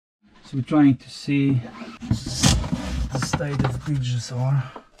So we're trying to see the state of bilges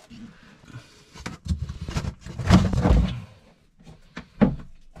are.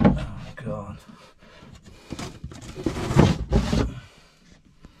 Oh god.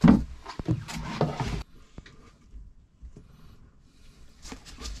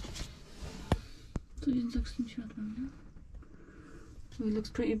 So it looks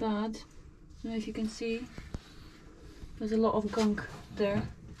pretty bad. I don't know if you can see. There's a lot of gunk there.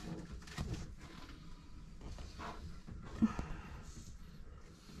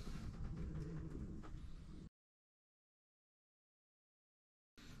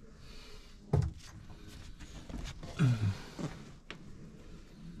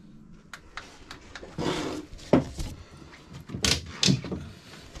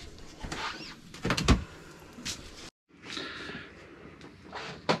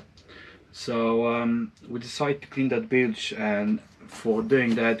 So we decided to clean that bilge, and for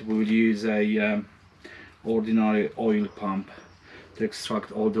doing that we will use a ordinary oil pump to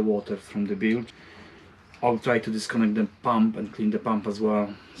extract all the water from the bilge. I'll try to disconnect the pump and clean the pump as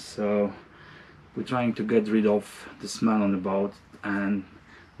well. So we're trying to get rid of the smell on the boat, and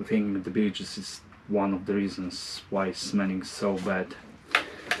we think that the bilges is one of the reasons why it's smelling so bad.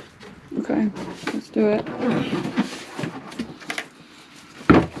 Okay, let's do it.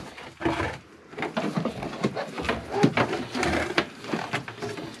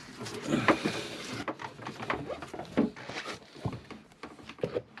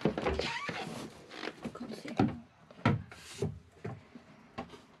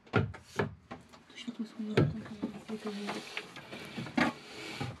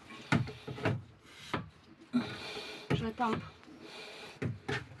 Should I pump?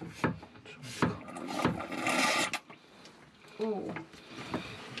 Oh.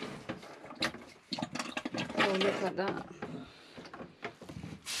 Oh, look at that.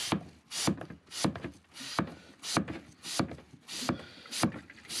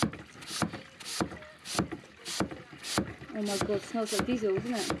 Oh my god, it smells like diesel,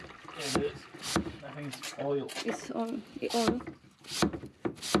 doesn't it? Yeah, it is. I think it's oil. It's oil.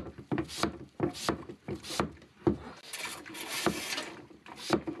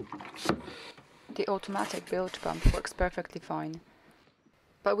 The automatic bilge pump works perfectly fine,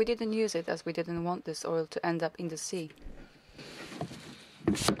 but we didn't use it as we didn't want this oil to end up in the sea.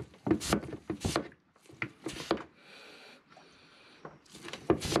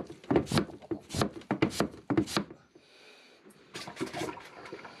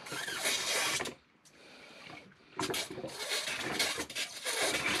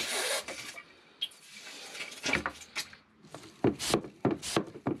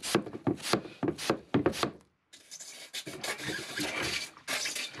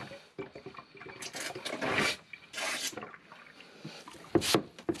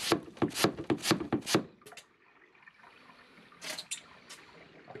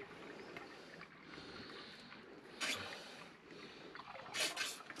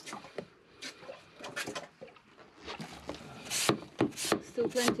 Still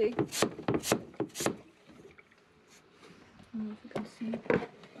plenty. I don't know if you can see.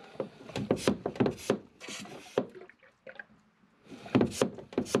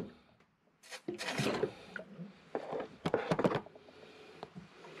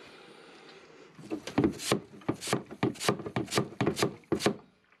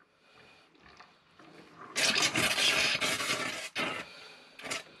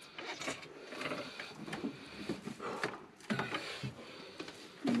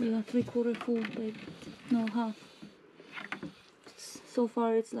 We are 3/4 full, but no, half. So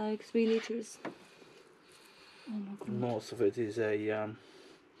far it's like 3 liters. Oh my god. Most of it is a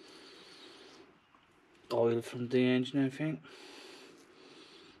oil from the engine, I think.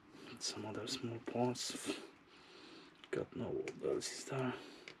 Some other small parts. God knows what else is there.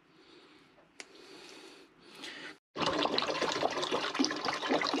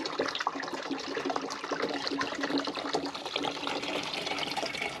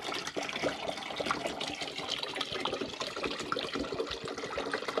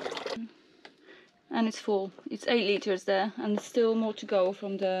 And it's full. It's 8 liters there, and there's still more to go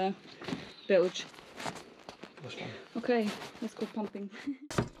from the bilge. Okay, let's go pumping.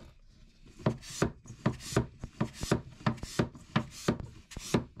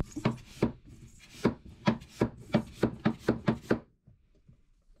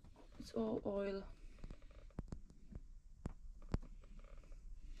 It's all oil.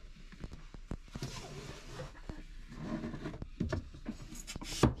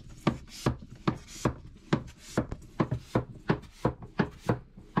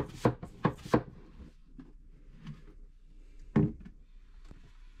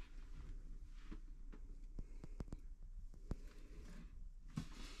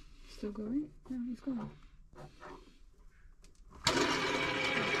 Still going? Yeah, it's going.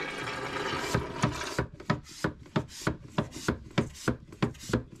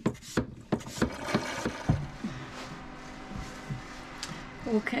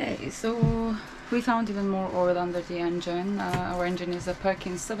 Okay, so we found even more oil under the engine. Our engine is a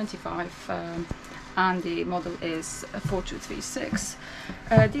Perkins 75 and the model is 4236.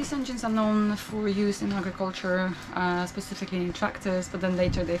 These engines are known for use in agriculture, specifically in tractors, but then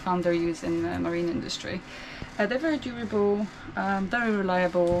later they found their use in the marine industry. They're very durable, very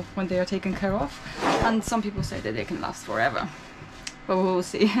reliable when they are taken care of, and some people say that they can last forever, but we will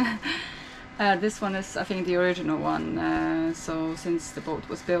see. This one is, I think, the original one, so since the boat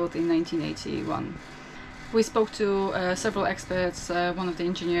was built in 1981. We spoke to several experts. One of the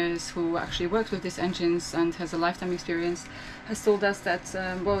engineers who actually worked with these engines and has a lifetime experience has told us that,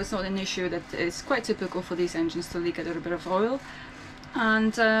 well, it's not an issue, that it's quite typical for these engines to leak a little bit of oil.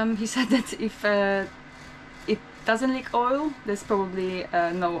 And he said that if it doesn't leak oil, there's probably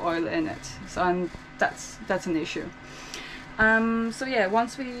no oil in it. So that's an issue. So yeah,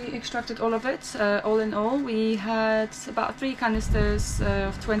 once we extracted all of it, all in all, we had about 3 canisters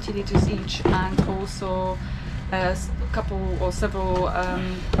of 20 liters each, and also a couple or several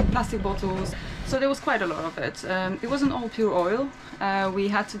plastic bottles. So there was quite a lot of it. It wasn't all pure oil. We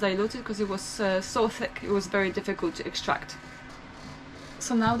had to dilute it because it was so thick, it was very difficult to extract.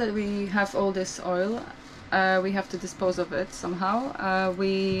 So now that we have all this oil, we have to dispose of it somehow.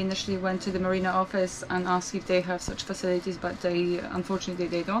 We initially went to the marina office and asked if they have such facilities, but unfortunately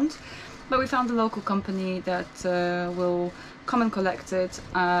they don't. But we found a local company that will come and collect it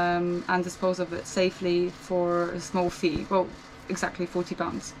and dispose of it safely for a small fee. Well, exactly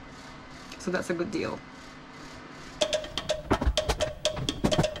 £40. So that's a good deal.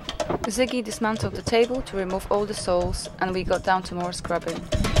 Ziggy dismantled the table to remove all the soles, and we got down to more scrubbing.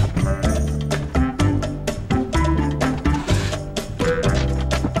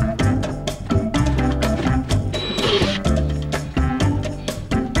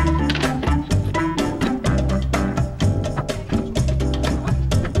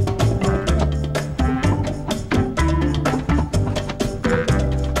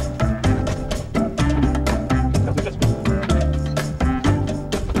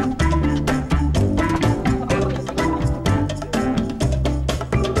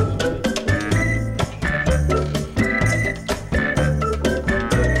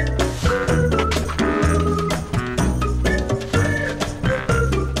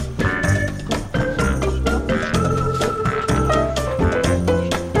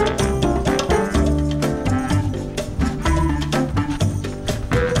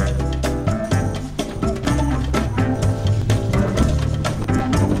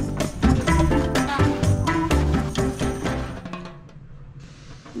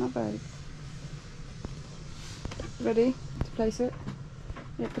 Not bad. Ready to place it?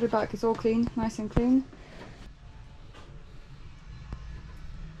 Yeah, put it back, it's all clean, nice and clean.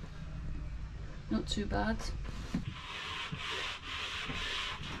 Not too bad.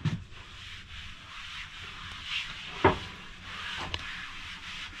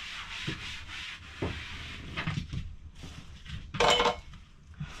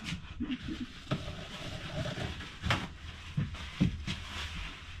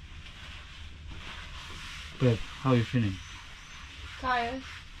 Babe, how are you feeling? Tired.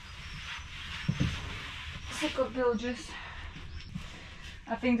 Sick of bilges.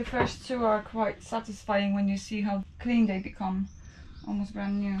 I think the first 2 are quite satisfying when you see how clean they become. Almost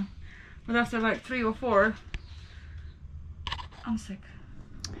brand new. But after like 3 or 4, I'm sick.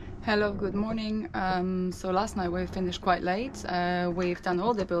 Hello, good morning. So last night we finished quite late. We've done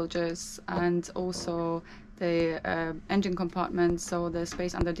all the bilges and also the engine compartment, so the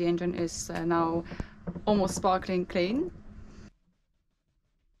space under the engine is now almost sparkling clean.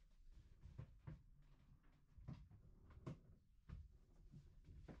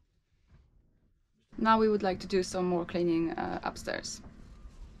 Now we would like to do some more cleaning upstairs.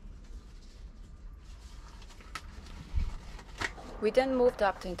 We then moved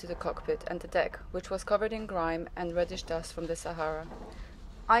up into the cockpit and the deck, which was covered in grime and reddish dust from the Sahara.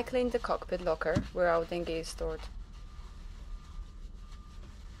 I cleaned the cockpit locker where our dinghy is stored.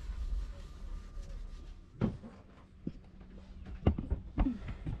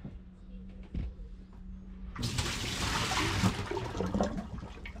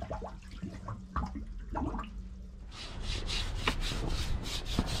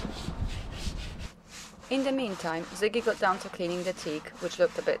 In the meantime, Ziggy got down to cleaning the teak, which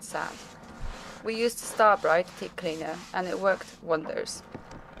looked a bit sad. We used Starbright teak cleaner and it worked wonders.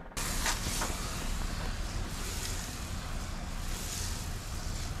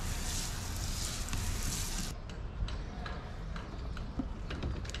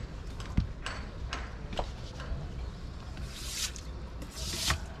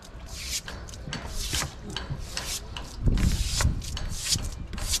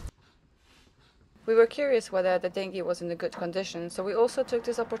 We were curious whether the dinghy was in a good condition, so we also took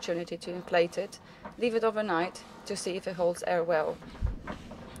this opportunity to inflate it, leave it overnight to see if it holds air well.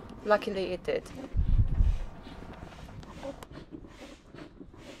 Luckily it did.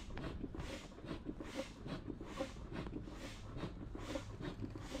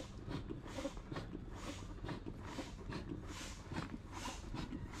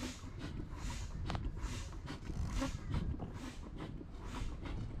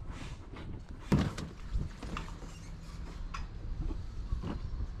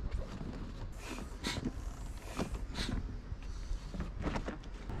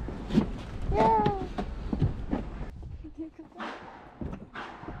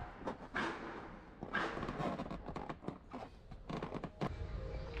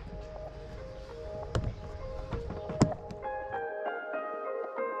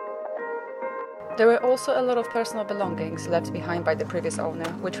 There were also a lot of personal belongings left behind by the previous owner,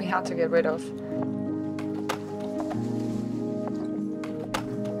 which we had to get rid of.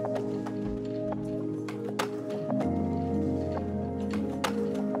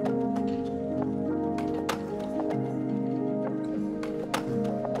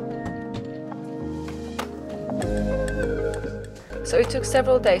 So it took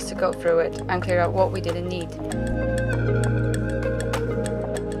several days to go through it and clear out what we didn't need.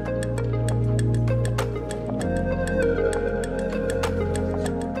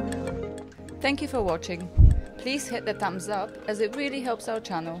 Thank you for watching. Please hit the thumbs up as it really helps our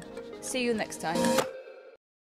channel. See you next time.